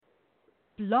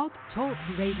Blog Talk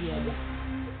Radio.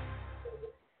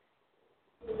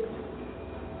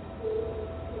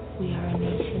 We are a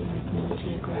nation with no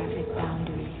geographic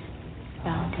boundaries,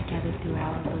 bound together through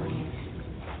our beliefs.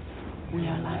 We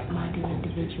are like-minded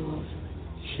individuals,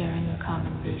 sharing a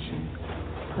common vision,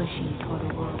 pushing toward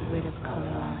a world rid of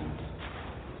color lines.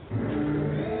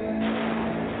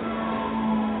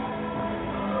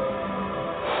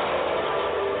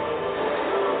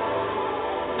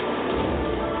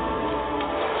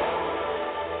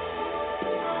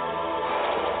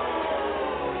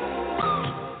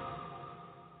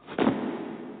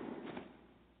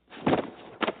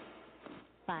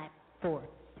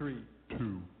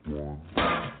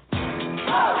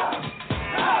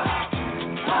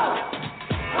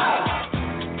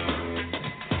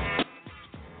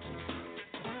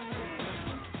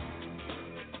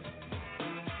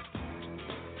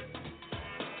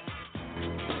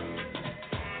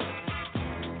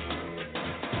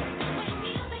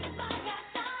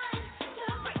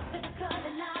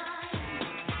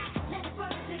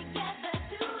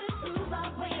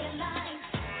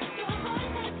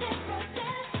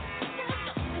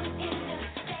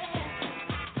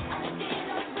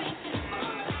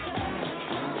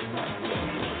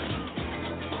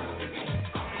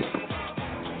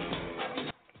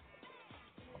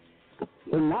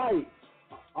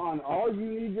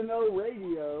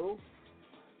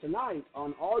 Tonight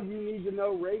on All You Need to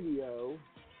Know Radio,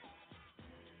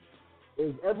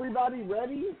 is everybody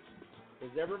ready?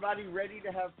 Is everybody ready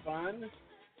to have fun?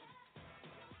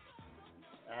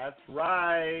 That's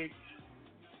right.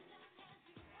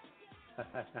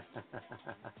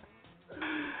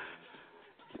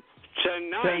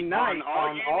 Tonight on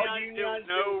All You Need to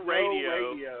Know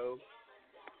Radio,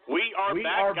 we are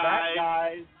back,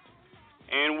 guys.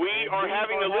 And we are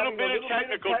having a little bit of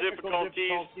technical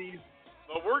difficulties,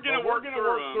 but we're going to work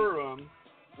through them.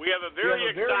 We have a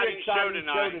very exciting show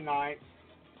tonight.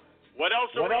 What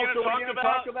else are we going to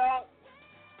talk about?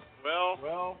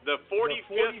 Well, the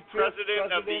 45th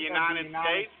President of the United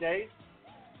States,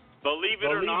 believe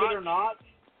it or not,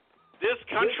 this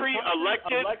country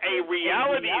elected a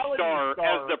reality star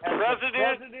as the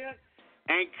President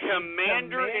and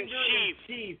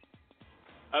Commander-in-Chief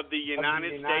of the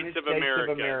United States of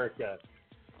America.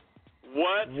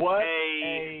 What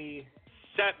a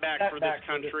setback for this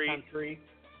country.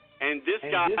 And this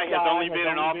guy has only been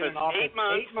in office 8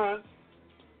 months.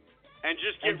 And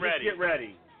just get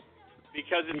ready.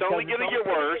 Because it's only going to get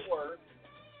worse.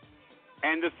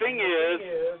 And the thing is,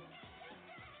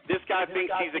 this guy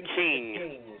thinks he's a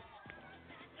king.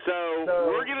 So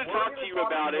we're going to talk to you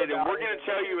about it, and we're going to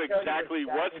tell you exactly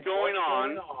what's going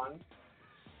on.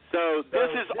 So this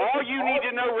is All You Need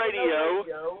to Know Radio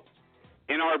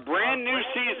in our brand new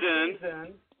season.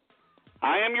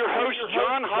 I am your host,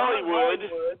 John Hollywood,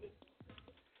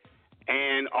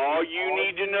 and All You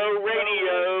Need to Know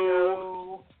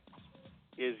Radio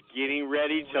is getting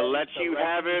ready to let you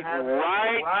have it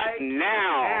right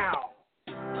now.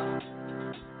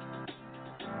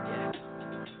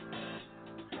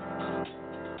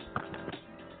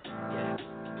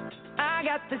 I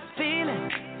got this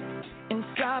feeling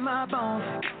inside my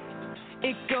bones.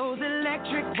 It goes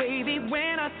electric wavy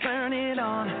when I turn it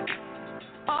on.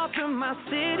 Off from my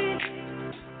city,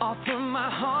 off from my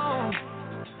home.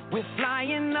 We're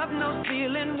flying up, no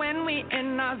ceiling when we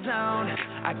in our zone.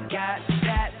 I got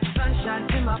that sunshine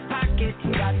in my pocket,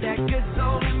 got that good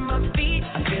soul in my feet.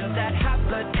 I feel that hot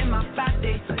blood in my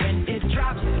body when it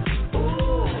drops.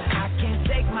 Ooh, I can't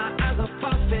take my eyes off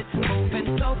of it,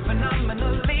 moving so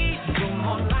phenomenally. You're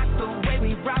more like the way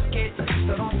we rock it,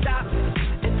 so don't stop.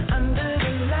 And under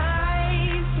the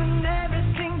lights when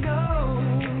everything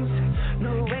goes,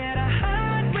 nowhere to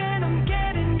hide when I'm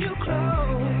getting you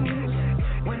close.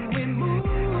 When we move,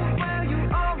 well, you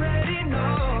already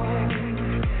know.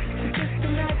 So just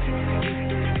imagine.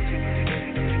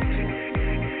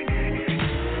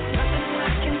 Nothing I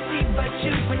can see but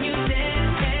you when you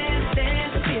dance, dance,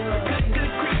 dance. Feel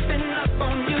good creeping up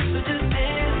on you, so just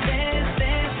dance, dance,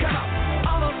 dance. Come on,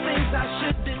 all those things I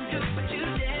shouldn't do, but you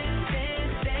dance,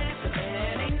 dance, dance.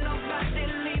 And ain't nobody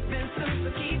leaving soon, so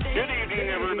keep dancing. Good evening,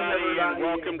 everybody, and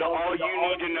welcome to All You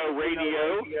Need to Know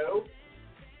Radio.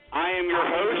 I am your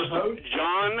host,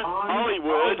 John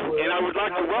Hollywood, and I would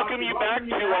like to welcome you back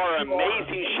to our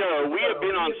amazing show. We have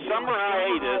been on summer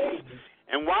hiatus,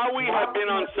 and while we have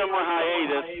been on summer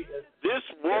hiatus, this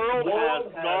world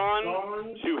has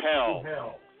gone to hell.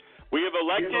 We have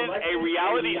elected a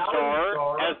reality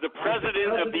star as the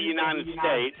President of the United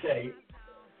States.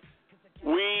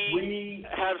 We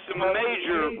have some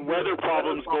major weather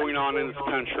problems going on in this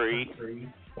country.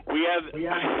 We have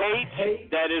hate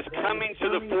that is coming to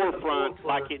the forefront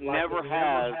like it never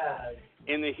has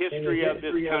in the history of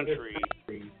this country.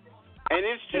 And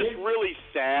it's just really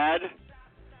sad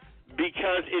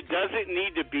because it doesn't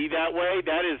need to be that way.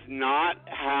 That is not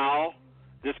how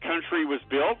this country was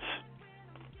built.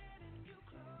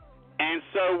 And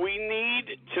so we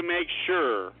need to make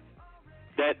sure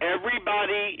that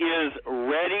everybody is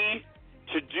ready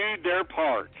to do their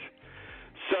part.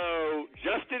 So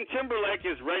Justin Timberlake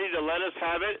is ready to let us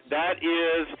have it. That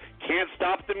is Can't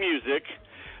Stop the Music.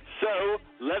 So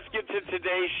let's get to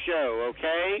today's show,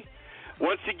 okay?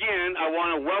 Once again, I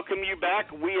want to welcome you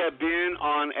back. We have been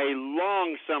on a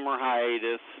long summer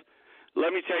hiatus.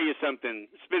 Let me tell you something.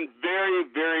 It's been very,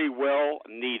 very well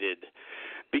needed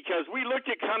because we looked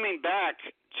at coming back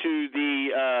to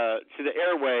the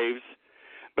airwaves,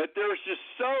 but there's just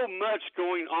so much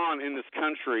going on in this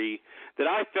country that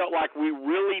I felt like we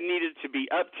really needed to be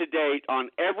up to date on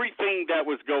everything that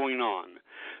was going on.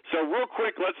 So real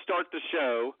quick, let's start the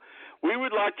show. We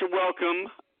would like to welcome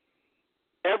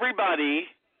everybody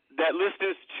that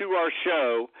listens to our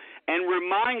show and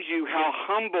remind you how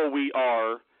humble we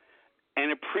are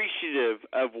and appreciative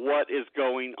of what is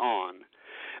going on.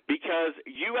 Because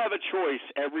you have a choice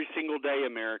every single day,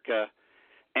 America.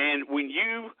 And when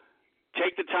you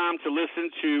take the time to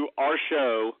listen to our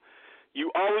show,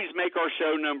 you always make our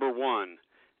show number one.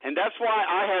 And that's why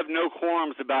I have no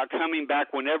qualms about coming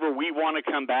back whenever we want to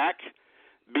come back,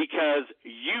 because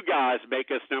you guys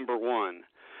make us number one.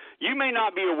 You may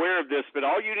not be aware of this, but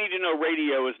All You Need to Know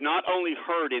Radio is not only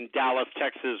heard in Dallas,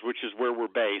 Texas, which is where we're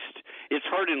based. It's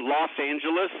heard in Los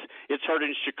Angeles. It's heard in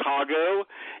Chicago.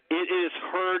 It is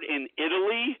heard in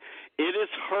Italy. It is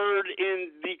heard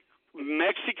in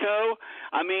Mexico.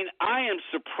 I mean, I am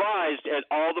surprised at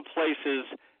all the places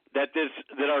that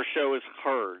our show is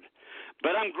heard.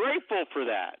 But I'm grateful for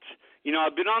that. You know,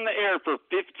 I've been on the air for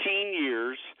 15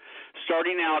 years,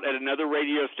 starting out at another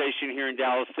radio station here in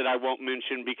Dallas that I won't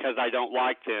mention because I don't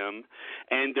like them,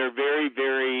 and they're very,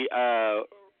 very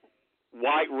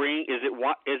right-winged. Is it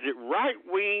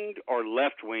right-winged or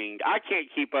left-winged? I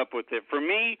can't keep up with it. For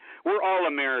me, we're all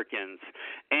Americans,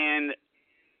 and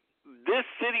this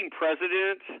sitting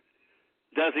president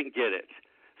doesn't get it.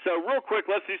 So real quick,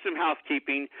 let's do some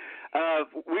housekeeping.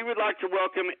 We would like to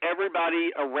welcome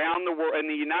everybody around the world, in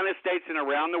the United States and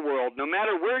around the world. No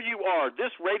matter where you are,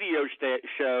 this radio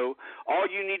show, All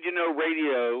You Need to Know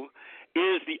Radio,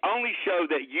 is the only show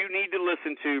that you need to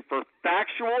listen to for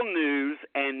factual news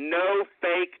and no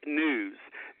fake news.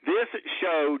 This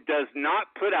show does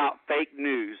not put out fake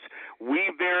news.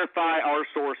 We verify our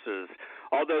sources.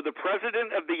 Although the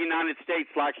President of the United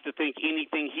States likes to think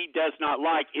anything he does not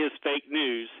like is fake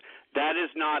news, that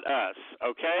is not us,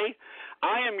 okay?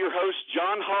 I am your host,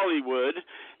 John Hollywood,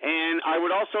 and I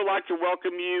would also like to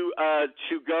welcome you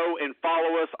to go and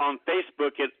follow us on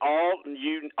Facebook at All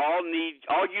You Need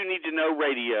to Know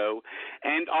Radio,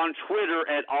 and on Twitter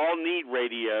at All Need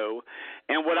Radio.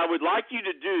 And what I would like you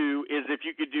to do is if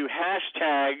you could do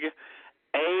hashtag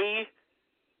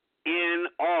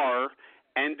ANR,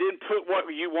 and then put what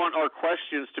you want our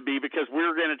questions to be, because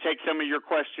we're going to take some of your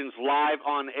questions live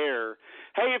on air.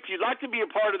 Hey, if you'd like to be a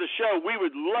part of the show, we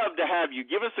would love to have you.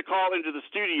 Give us a call into the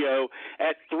studio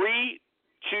at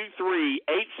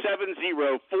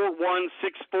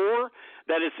 323-870-4164.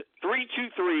 That is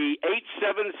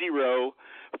 323-870-4164.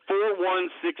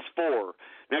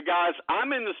 Now, guys,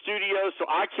 I'm in the studio, so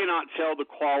I cannot tell the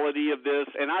quality of this,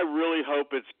 and I really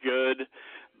hope it's good.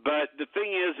 But the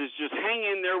thing is just hang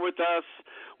in there with us.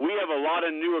 We have a lot of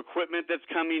new equipment that's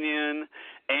coming in,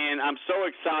 and I'm so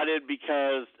excited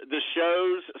because the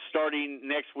shows starting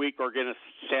next week are going to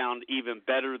sound even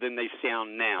better than they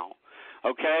sound now.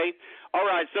 Okay? All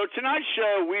right, so tonight's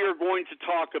show we are going to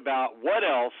talk about what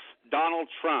else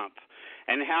Donald Trump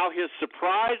and how his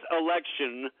surprise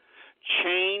election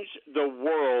changed the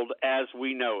world as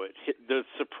we know it. The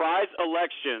surprise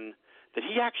election that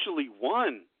he actually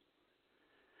won.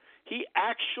 He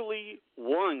actually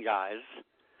won, guys.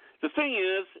 The thing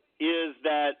is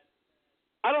that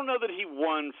I don't know that he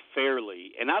won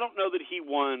fairly, and I don't know that he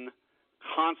won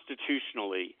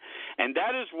constitutionally. And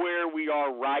that is where we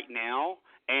are right now,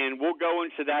 and we'll go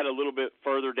into that a little bit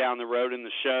further down the road in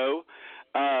the show.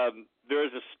 There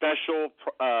is a special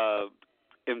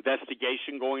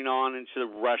investigation going on into the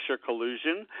Russia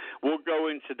collusion. We'll go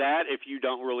into that if you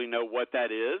don't really know what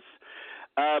that is.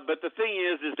 But the thing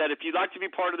is that if you'd like to be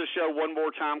part of the show one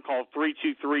more time, call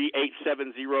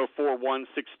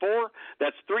 323-870-4164.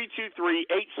 That's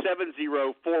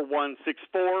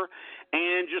 323-870-4164.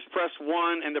 And just press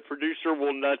 1, and the producer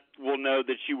will know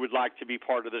that you would like to be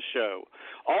part of the show.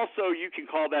 Also, you can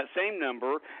call that same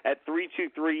number at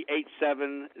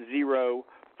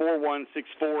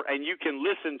 323-870-4164, and you can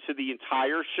listen to the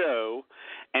entire show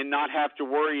and not have to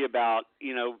worry about,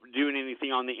 doing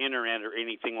anything on the internet or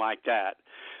anything like that.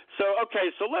 So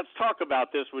let's talk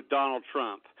about this with Donald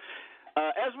Trump.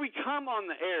 As we come on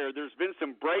the air, there's been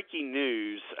some breaking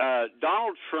news.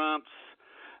 Donald Trump's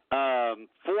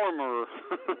former,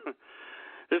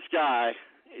 this guy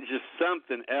is just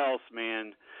something else,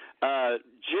 man.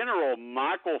 General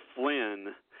Michael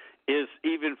Flynn is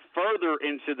even further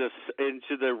into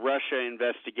the Russia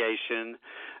investigation,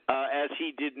 as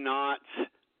he did not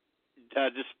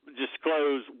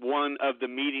disclose one of the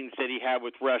meetings that he had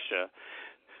with Russia.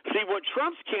 See, what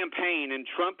Trump's campaign, and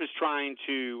Trump is trying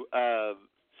to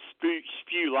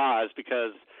spew lies,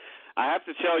 because I have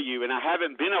to tell you, and I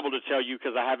haven't been able to tell you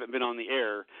because I haven't been on the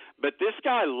air, but this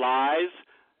guy lies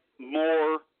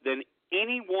more than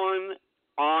anyone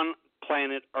on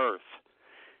planet Earth.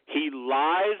 He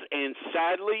lies, and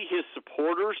sadly his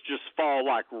supporters just fall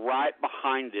like right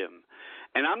behind him.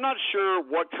 And I'm not sure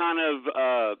what kind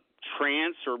of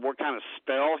trance or what kind of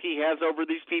spell he has over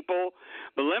these people,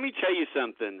 but let me tell you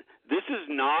something. This is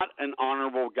not an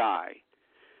honorable guy.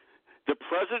 The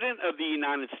President of the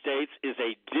United States is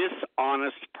a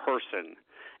dishonest person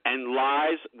and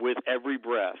lies with every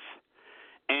breath.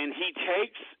 And he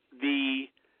takes the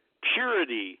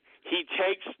purity, he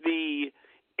takes the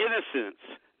innocence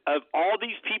of all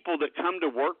these people that come to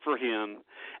work for him,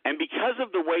 and because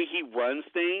of the way he runs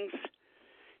things,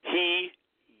 he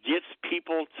gets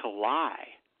people to lie.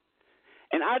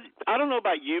 And I don't know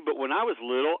about you, but when I was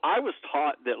little, I was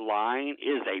taught that lying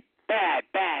is a bad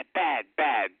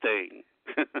thing.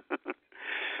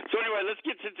 So anyway, let's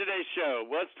get to today's show.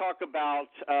 Let's talk about,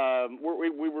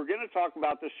 we were going to talk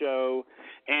about the show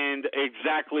and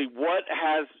exactly what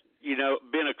has,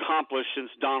 been accomplished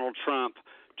since Donald Trump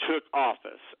took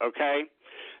office, okay?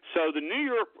 So the New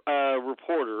York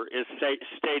Reporter is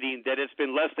stating that it's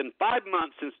been less than 5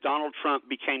 months since Donald Trump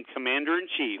became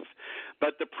commander-in-chief,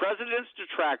 but the president's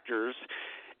detractors,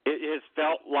 it has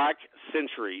felt like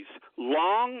centuries.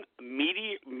 Long,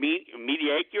 medieval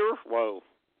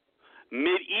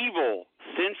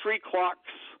century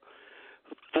clocks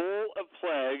full of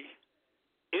plague,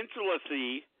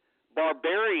 illiteracy,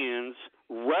 barbarians,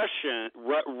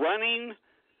 running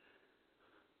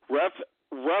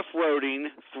rough-roading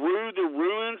through the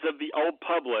ruins of the old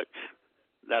public.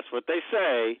 That's what they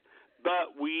say.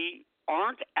 But we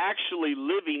aren't actually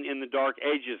living in the dark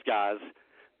ages, guys.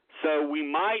 So we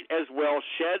might as well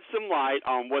shed some light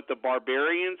on what the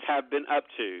barbarians have been up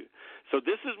to. So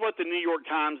this is what the New York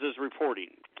Times is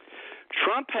reporting.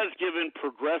 Trump has given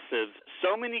progressives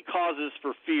so many causes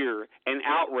for fear and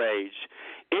outrage,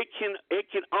 it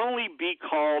can only be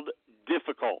called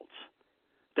difficult.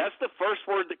 That's the first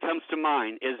word that comes to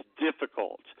mind, is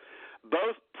difficult.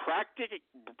 Both practically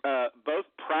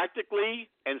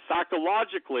and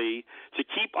psychologically, to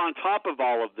keep on top of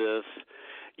all of this,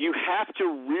 you have to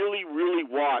really, really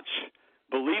watch.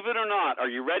 Believe it or not, are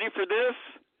you ready for this?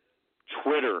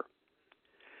 Twitter.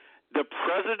 The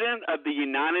President of the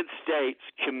United States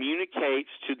communicates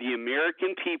to the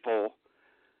American people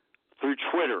through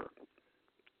Twitter.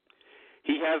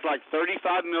 He has like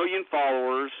 35 million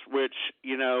followers, which,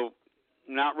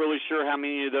 not really sure how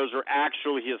many of those are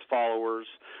actually his followers,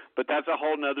 but that's a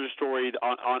whole nother story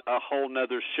on a whole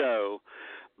nother show.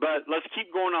 But let's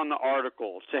keep going on the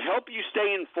article. To help you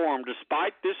stay informed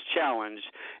despite this challenge,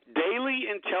 Daily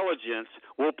Intelligence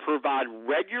will provide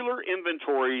regular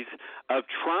inventories of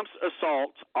Trump's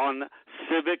assaults on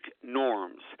civic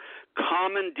norms,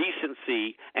 common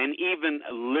decency, and even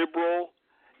liberal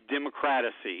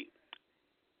democracy.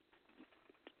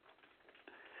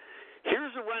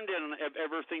 Here's a rundown of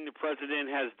everything the president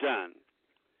has done.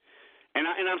 And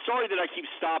I'm sorry that I keep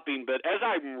stopping, but as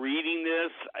I'm reading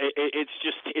this,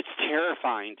 it's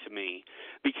terrifying to me,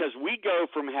 because we go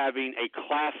from having a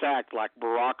class act like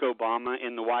Barack Obama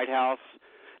in the White House.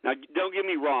 Now, don't get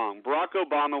me wrong, Barack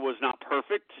Obama was not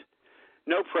perfect.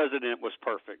 No president was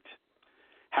perfect.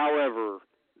 However,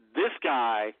 this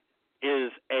guy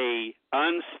is a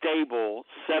unstable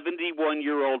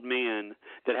 71-year-old man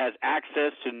that has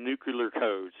access to nuclear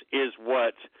codes, is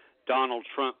what Donald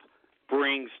Trump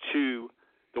brings to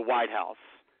the White House.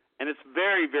 And it's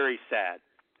very, very sad.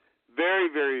 Very,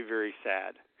 very, very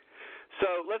sad.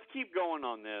 So let's keep going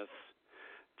on this.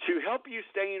 To help you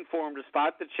stay informed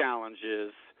despite the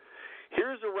challenges,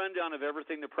 here's a rundown of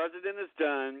everything the president has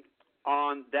done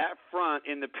on that front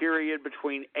in the period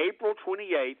between April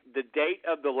 28th, the date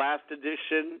of the last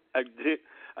edition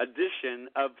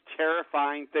of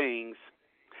Terrifying Things,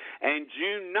 and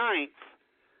June 9th,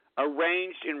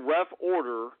 arranged in rough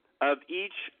order of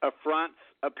each affront's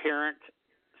apparent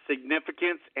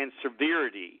significance and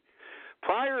severity.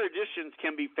 Prior editions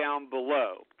can be found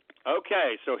below.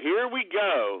 Okay, so here we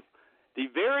go. The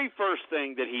very first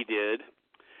thing that he did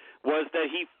was that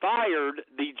he fired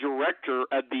the director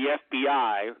of the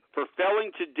FBI for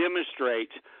failing to demonstrate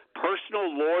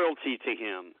personal loyalty to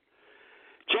him.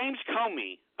 James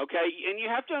Comey, okay, and you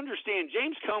have to understand,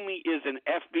 James Comey is an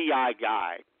FBI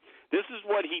guy. This is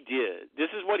what he did. This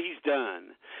is what he's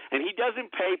done. And he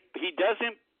doesn't play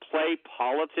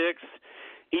politics,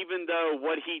 even though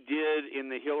what he did in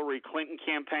the Hillary Clinton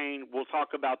campaign, we'll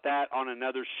talk about that on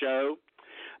another show.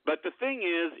 But the thing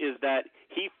is that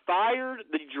he fired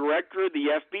the director of the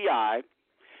FBI,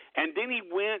 and then he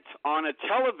went on a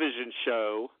television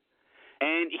show,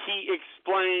 and he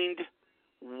explained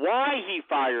why he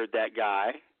fired that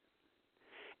guy.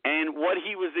 And what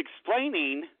he was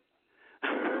explaining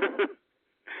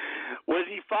was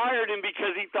he fired him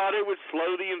because he thought it would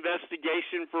slow the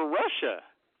investigation for Russia.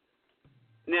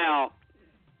 Now,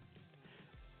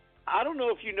 I don't know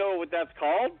if you know what that's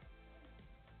called,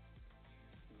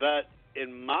 but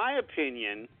in my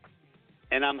opinion,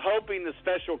 and I'm hoping the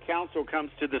special counsel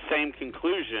comes to the same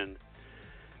conclusion,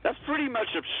 that's pretty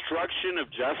much obstruction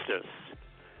of justice.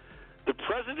 The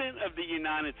President of the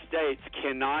United States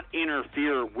cannot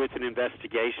interfere with an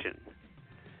investigation,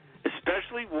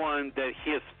 especially one that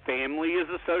his family is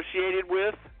associated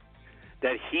with,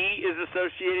 that he is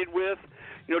associated with.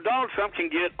 You know, Donald Trump can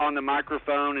get on the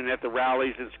microphone and at the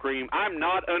rallies and scream, "I'm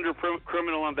not under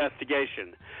criminal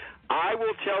investigation." I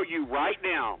will tell you right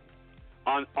now,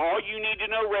 on All You Need to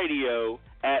Know Radio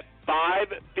at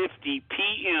 5:50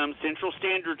 p.m. Central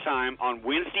Standard Time on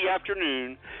Wednesday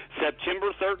afternoon,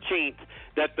 September 13th,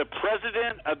 that the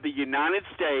President of the United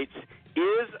States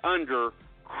is under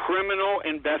criminal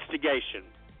investigation.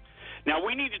 Now,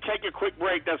 we need to take a quick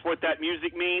break. That's what that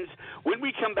music means. When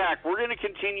we come back, we're going to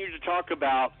continue to talk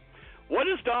about what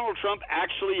has Donald Trump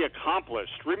actually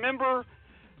accomplished. Remember,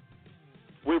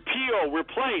 repeal,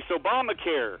 replace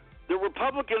Obamacare. The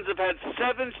Republicans have had 6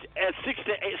 to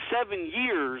 7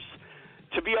 years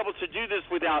to be able to do this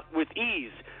with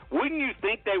ease. Wouldn't you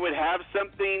think they would have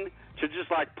something to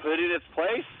just like put in its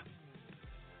place?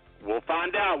 We'll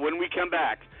find out when we come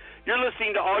back. You're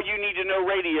listening to All You Need to Know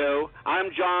Radio. I'm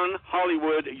John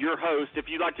Hollywood, your host. If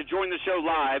you'd like to join the show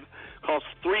live, call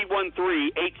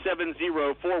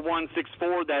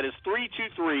 313-870-4164. That is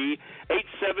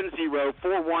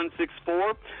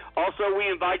 323-870-4164. Also, we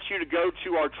invite you to go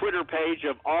to our Twitter page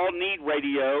of All Need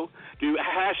Radio, do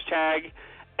hashtag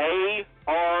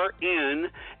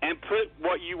ARN, and put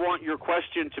what you want your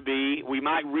question to be. We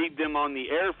might read them on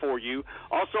the air for you.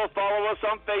 Also, follow us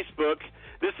on Facebook.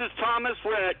 This is Thomas.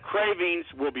 We're at Cravings.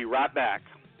 We'll be right back.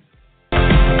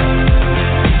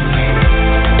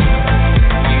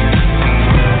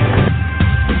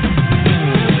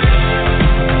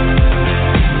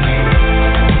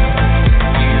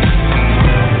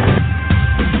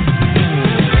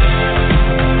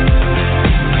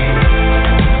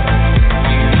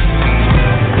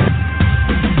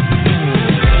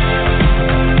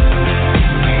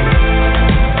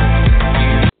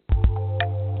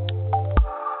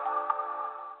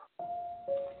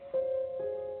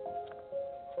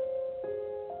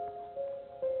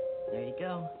 There you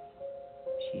go.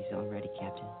 She's all ready,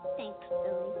 Captain. Thanks, Billy.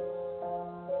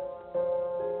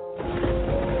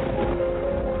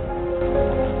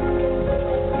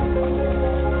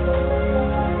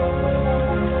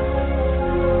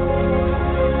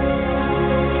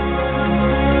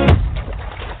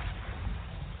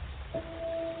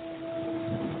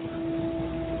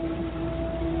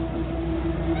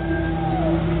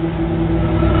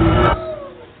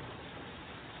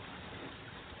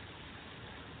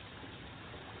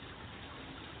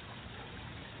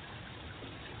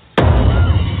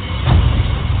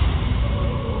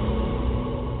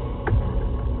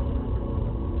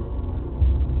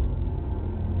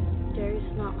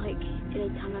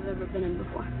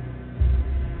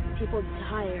 People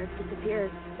die or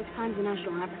disappear 6 times the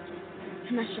national average.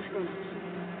 And that's just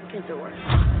grown-ups. Kids are worse.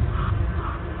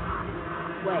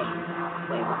 Way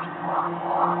worse.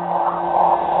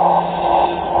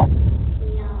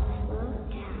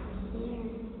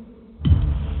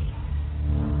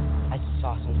 I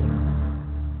saw something.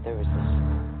 There was this.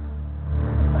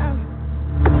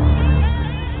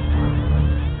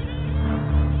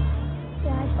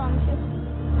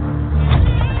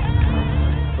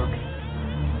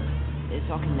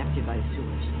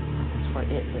 sewers. That's where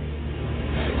it lives.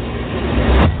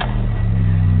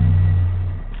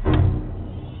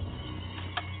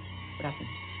 What happened?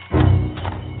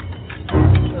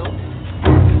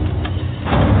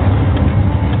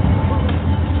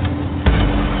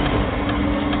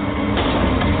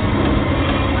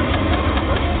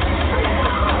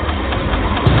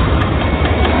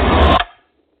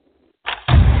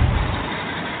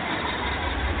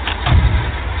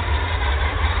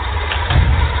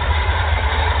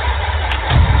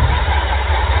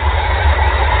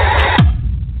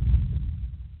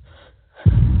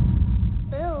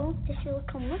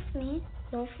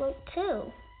 You'll float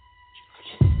too.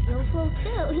 You'll float too. You'll float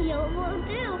too. You'll float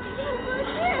too. You'll float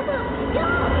too.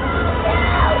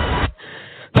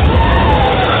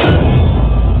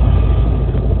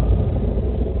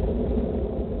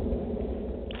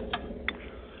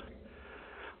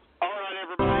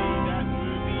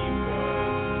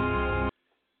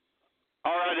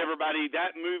 All right, everybody.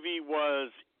 That movie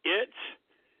was It.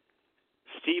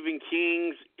 Stephen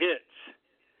King's It.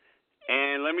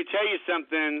 And let me tell you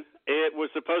something. It was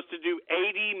supposed to do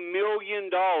 $80 million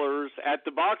at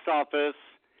the box office,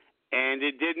 and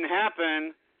it didn't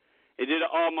happen. It did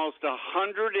almost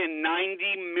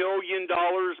 $190 million,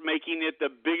 making it the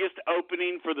biggest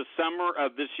opening for the summer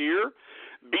of this year,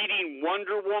 beating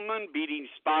Wonder Woman, beating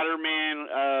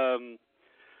Spider-Man,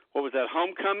 what was that,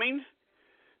 Homecoming?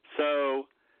 So,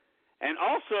 and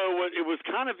also what it was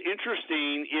kind of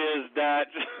interesting is that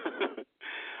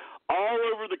all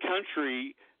over the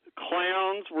country,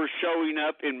 clowns were showing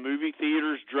up in movie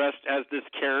theaters dressed as this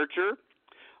character.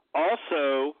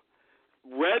 Also,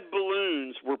 red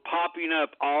balloons were popping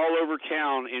up all over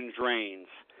town in drains.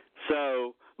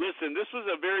 So, listen, this was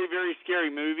a very, very scary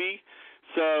movie.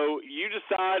 So, you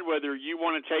decide whether you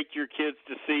want to take your kids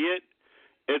to see it.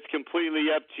 It's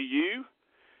completely up to you.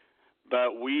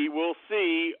 But we will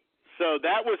see. So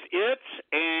that was it,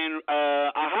 and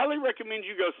I highly recommend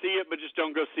you go see it, but just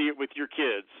don't go see it with your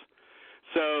kids.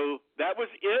 So that was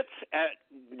it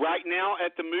right now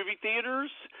at the movie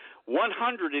theaters,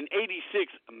 $186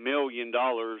 million.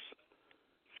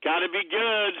 It's got to be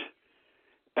good.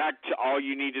 Back to All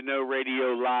You Need to Know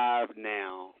Radio Live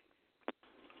now.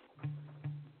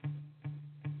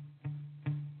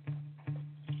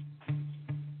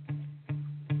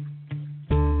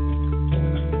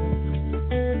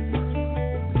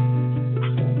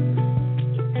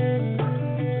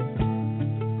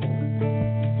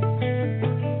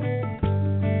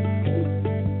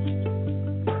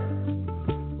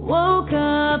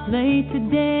 Late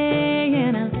today,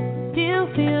 and I still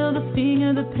feel the sting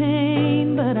of the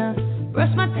pain, but I brush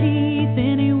my teeth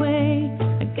anyway.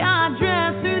 I got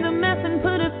dressed through the mess and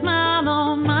put a smile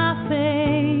on my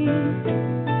face.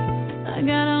 I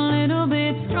got a little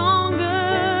bit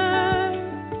stronger,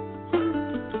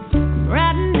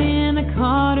 riding in the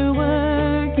car to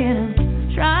work, and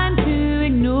I'm trying to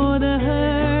ignore the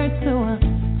hurt, so I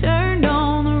turned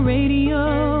on the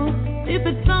radio.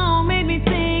 Stupid song made me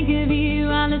think of you.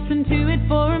 I listened to it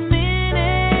for a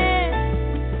minute,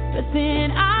 but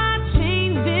then I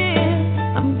changed it.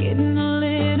 I'm getting a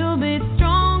little bit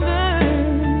stronger,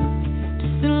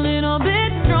 just a little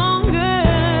bit stronger.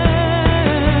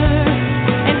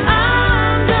 And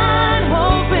I'm done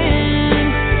hoping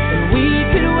that we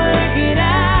could work it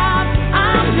out.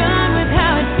 I'm done with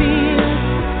how it feels,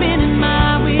 spinning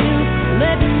my wheels,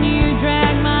 letting you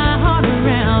drag my heart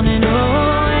around, and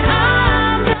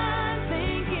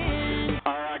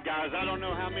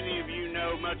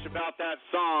about that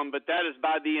song, but that is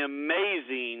by the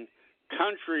amazing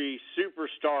country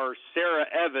superstar Sarah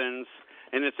Evans,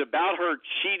 and it's about her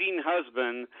cheating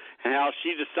husband and how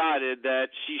she decided that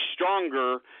she's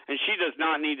stronger and she does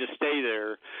not need to stay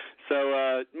there.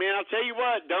 So, man, I'll tell you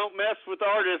what, don't mess with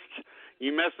artists.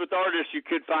 You mess with artists, you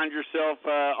could find yourself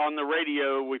on the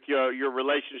radio with your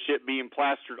relationship being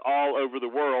plastered all over the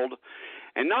world.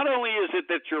 And not only is it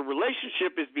that your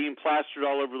relationship is being plastered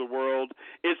all over the world,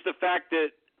 it's the fact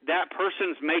that that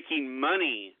person's making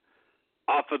money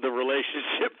off of the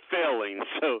relationship failing.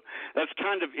 So that's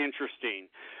kind of interesting.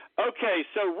 Okay,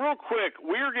 so real quick,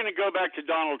 we're going to go back to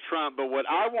Donald Trump, but what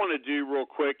I want to do real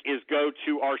quick is go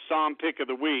to our song pick of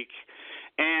the week.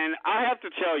 And I have to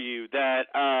tell you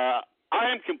that I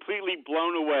am completely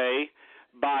blown away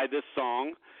by this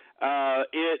song.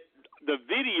 The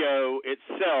video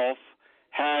itself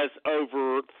has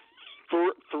over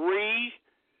three,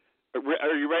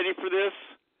 are you ready for this?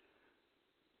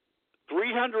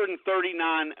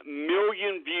 339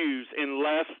 million views in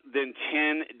less than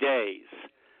 10 days.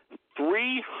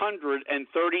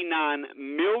 339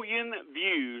 million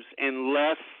views in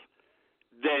less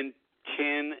than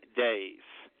 10 days.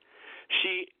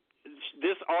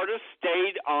 This artist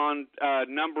stayed on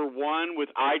number 1 with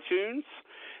iTunes,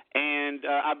 and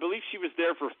I believe she was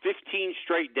there for 15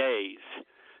 straight days.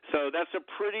 So that's a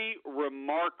pretty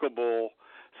remarkable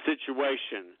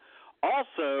situation.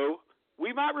 Also,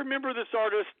 we might remember this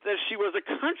artist that she was a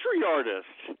country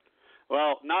artist.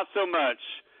 Well, not so much.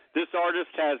 This artist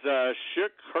has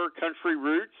shook her country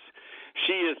roots.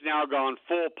 She has now gone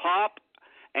full pop,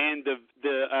 and the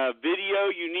video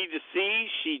you need to see,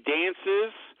 she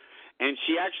dances, and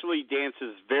she actually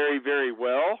dances very, very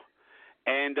well.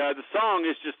 And the song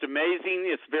is just amazing.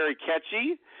 It's very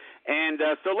catchy. And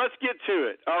so let's get to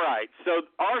it. All right, so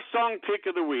our song pick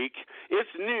of the week, it's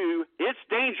new, it's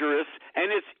dangerous,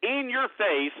 and it's in your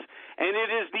face, and it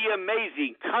is the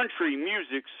amazing country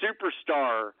music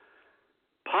superstar,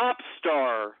 pop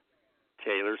star,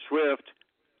 Taylor Swift.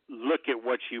 Look at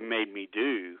What You Made Me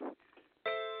Do.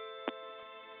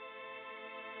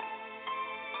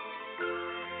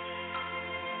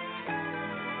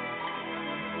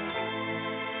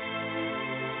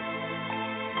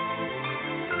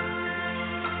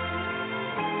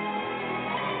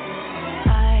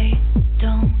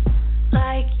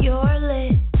 Your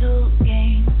little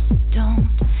games, don't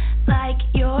like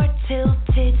your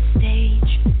tilted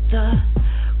stage, the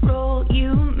role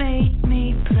you made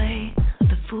me play,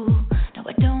 the fool. No,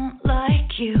 I don't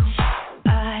like you.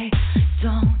 I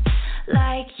don't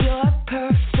like your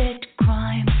perfect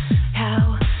crime,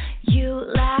 how you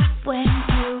laugh when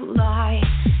you lie.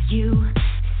 You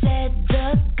said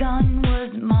the gun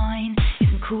was mine,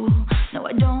 isn't cool. No,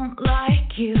 I don't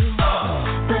like you.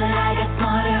 But I got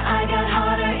smarter, I got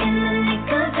harder in the nick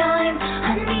of time.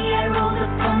 Honey, I rose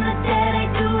up from the dead, I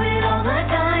do it all the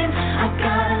time. I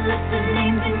got a list of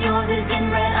names and yours is in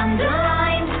red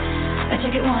underlined. I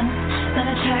check it once, then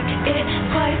I check it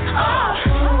twice.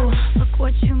 Oh, look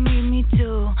what you made me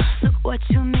do. Look what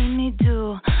you made me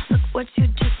do. Look what you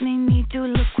just made me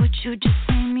do. Look what you just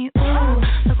made me. Ooh,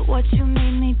 look what you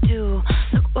made me do.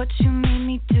 Look what you made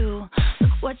me do.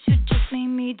 Look what you just made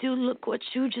me do. Look what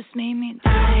you just made me do.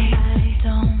 I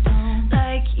don't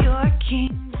like your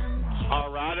kingdom.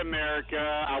 All right, America.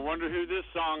 I wonder who this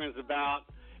song is about.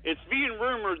 It's being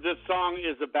rumored this song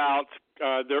is about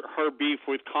her beef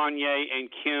with Kanye and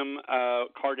Kim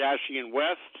Kardashian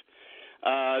West.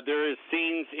 There is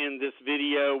scenes in this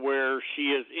video where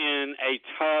she is in a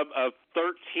tub of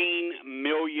 $13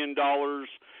 million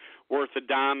worth of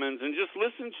diamonds. And just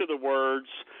listen to the words.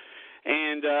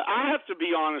 And I have to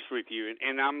be honest with you,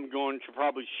 and I'm going to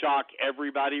probably shock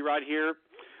everybody right here.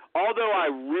 Although I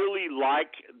really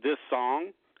like this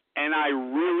song, and I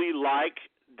really like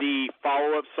the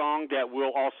follow-up song that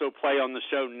we'll also play on the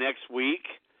show next week,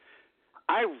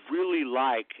 I really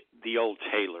like the old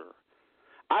Taylor.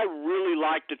 I really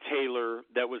like the Taylor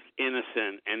that was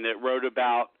innocent and that wrote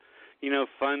about,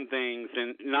 fun things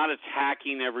and not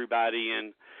attacking everybody.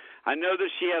 And I know that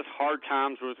she has hard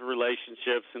times with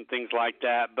relationships and things like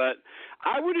that, but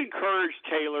I would encourage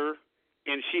Taylor,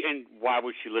 and why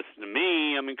would she listen to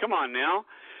me? I mean, come on now.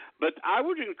 But I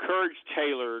would encourage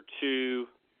Taylor to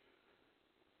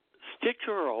stick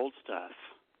to her old stuff.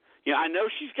 I know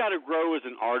she's got to grow as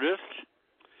an artist,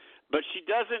 but she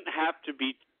doesn't have to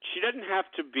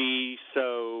be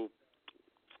so.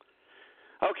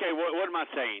 Okay, what am I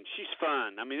saying? She's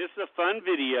fun. I mean, this is a fun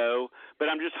video, but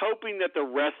I'm just hoping that the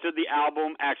rest of the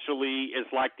album actually is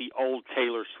like the old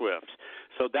Taylor Swift.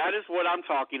 So that is what I'm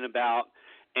talking about,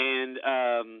 and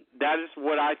that is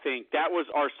what I think. That was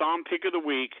our song pick of the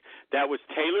week. That was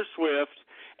Taylor Swift,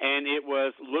 and it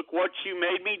was Look What You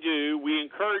Made Me Do. We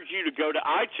encourage you to go to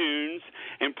iTunes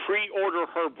and pre-order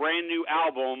her brand new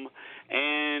album,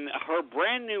 and her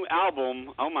brand new album,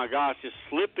 oh my gosh, is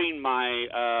slipping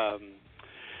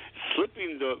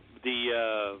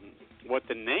what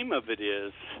the name of it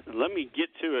is. Let me get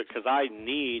to it because I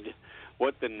need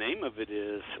what the name of it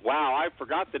is. Wow, I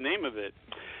forgot the name of it.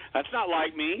 That's not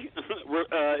like me.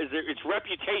 It's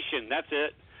Reputation. That's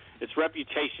it. It's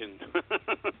Reputation.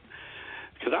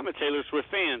 Because I'm a Taylor Swift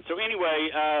fan. So anyway,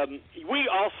 we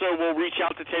also will reach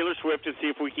out to Taylor Swift and see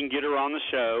if we can get her on the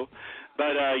show.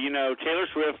 But, Taylor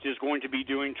Swift is going to be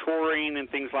doing touring and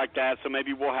things like that, so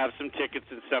maybe we'll have some tickets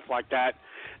and stuff like that.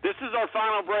 This is our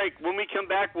final break. When we come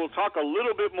back, we'll talk a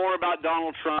little bit more about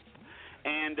Donald Trump,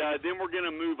 and then we're going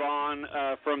to move on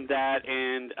from that.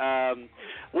 And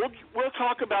we'll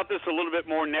talk about this a little bit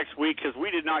more next week because we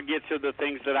did not get to the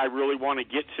things that I really want to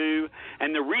get to.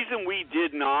 And the reason we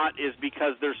did not is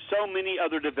because there's so many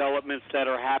other developments that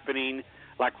are happening,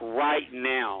 like right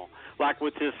now. Like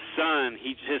with his son,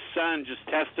 his son just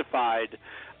testified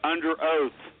under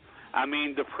oath. I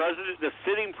mean, the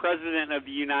sitting president of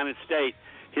the United States,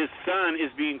 his son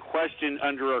is being questioned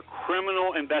under a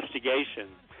criminal investigation.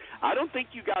 I don't think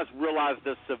you guys realize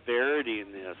the severity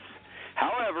in this.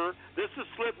 However, this is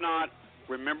Slipknot.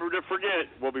 Remember to forget.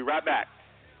 We'll be right back.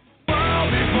 Well,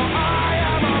 before I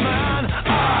am a man,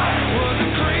 I was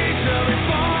a creature.